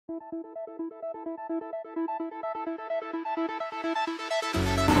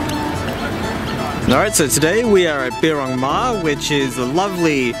Alright, so today we are at Birrarung Marr, which is a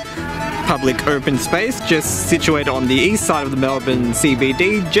lovely public open space just situated on the east side of the Melbourne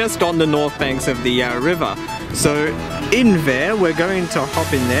CBD, just on the north banks of the Yarra River. So in there, we're going to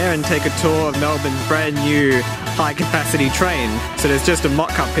hop in there and take a tour of Melbourne's brand new high capacity train. So there's just a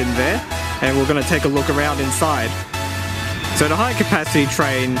mock-up in there, and we're going to take a look around inside. So the high capacity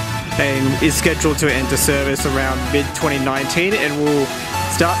train is scheduled to enter service around mid-2019 and will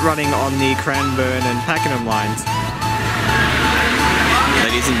start running on the Cranbourne and Pakenham lines.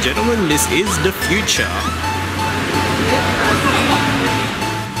 Ladies and gentlemen, this is the future.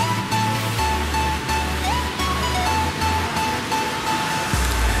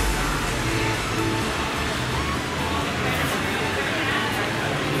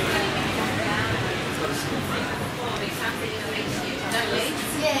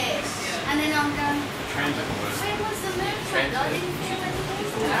 And then I'm going, where was the moon? I didn't feel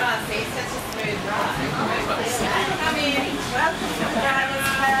anything. Ah, see, it's such a smooth ride. Come in, welcome to the driver's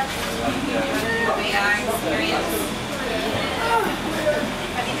club. We are experienced.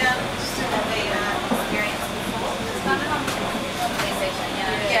 Have you done the experience before?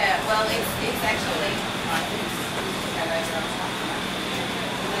 Yeah, well, it's actually...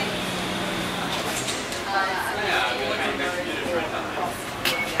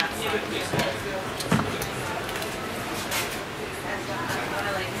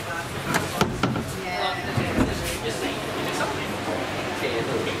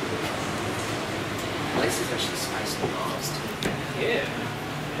 This is actually space advanced. Yeah.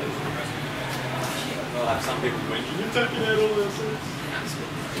 I'll have some people going, can you take it out all this?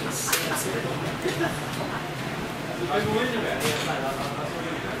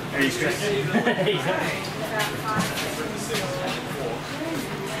 Are you stressed?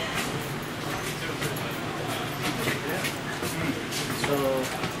 So,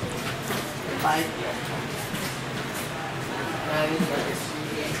 5.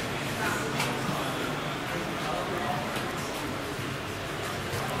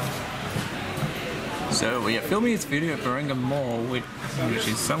 So we are filming this video at Birrarung Marr, which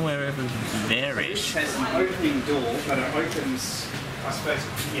is somewhere over there-ish. It has an opening door, but it opens, I suppose,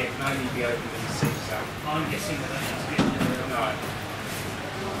 yeah, it can only be opened in the seat, so I'm guessing that that's no.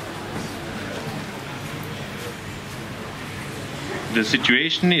 The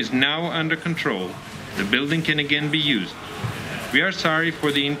situation is now under control. The building can again be used. We are sorry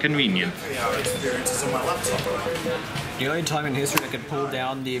for the inconvenience. The only time in history I could pull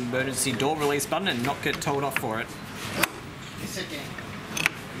down the emergency door release button and not get told off for it.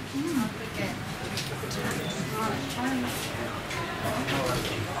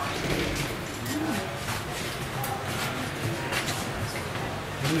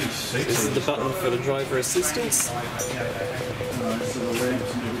 This is the button for the driver assistance.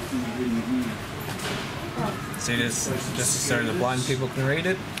 See this, just so the blind people can read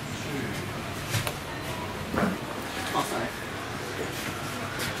it.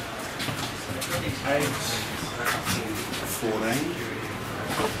 Page 14.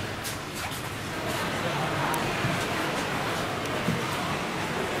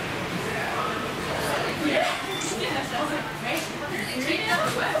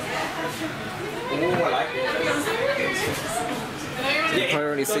 The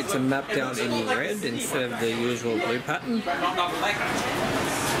priority seats are mapped down in red instead of the usual blue pattern.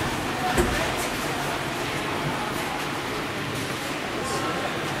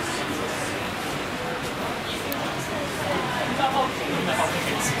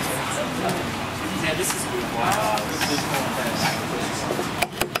 Yeah, this is good.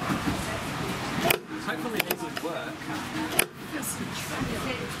 Hopefully these would work.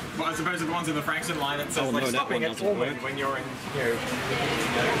 Well, I suppose the ones in the fraction line it says like stopping at Ormond when you're in, you know.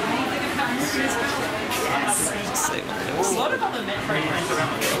 A lot of other metro trains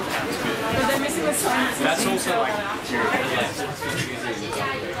around the world. But they're missing the signs. That's also like...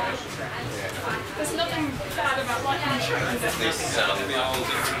 There's nothing bad about liking trains.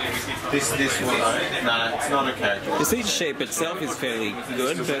 This one, no, it's not a character. The seat shape itself is fairly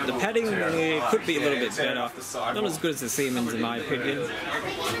good, but the padding could be a little bit better. Not as good as the Siemens in my opinion.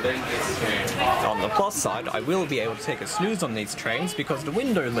 On the plus side, I will be able to take a snooze on these trains because the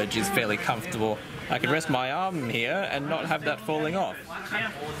window ledge is fairly comfortable. I can rest my arm here and not have that falling off.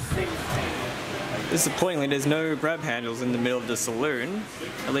 Disappointingly, there's no grab handles in the middle of the saloon,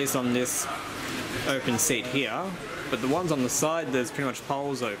 at least on this open seat here, but the ones on the side, there's pretty much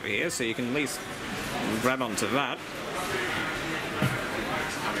poles over here, so you can at least grab onto that.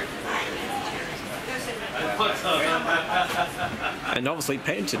 And obviously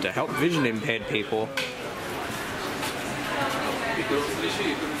painted to help vision impaired people.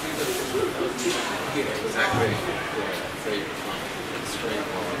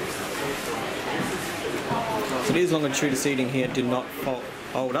 So these longitudinal seating here did not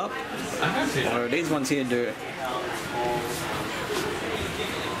fold up. So these ones here do.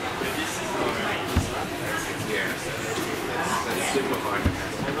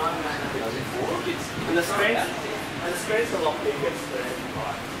 And the space a lot bigger.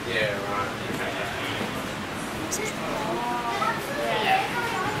 Yeah, right.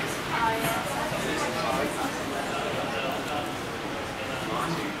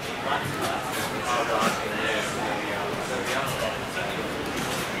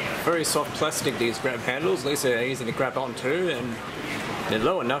 Very soft plastic, these grab handles. At least they're easy to grab onto, and they're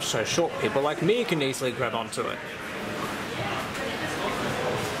low enough so short people like me can easily grab onto it.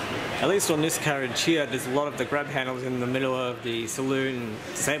 At least on this carriage here, there's a lot of the grab handles in the middle of the saloon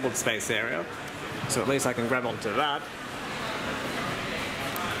disabled space area, so at least I can grab onto that.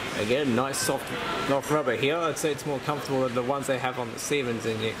 Again, nice soft rubber here. I'd say it's more comfortable than the ones they have on the Siemens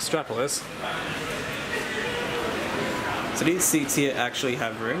and X'trapolis. So these seats here actually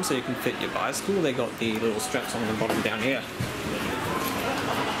have room so you can fit your bicycle. They got the little straps on the bottom down here.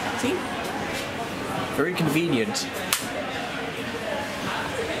 See? Very convenient.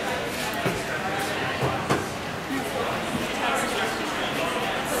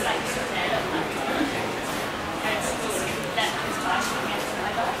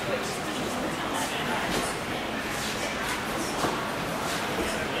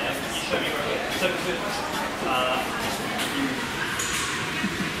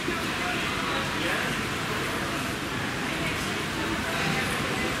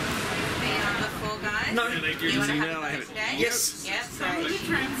 No, you want to have it today? Yes. Yep. So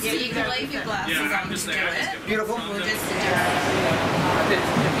yeah, you can leave your glasses on to do it. Beautiful. We'll just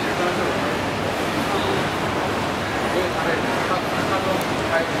adjourn.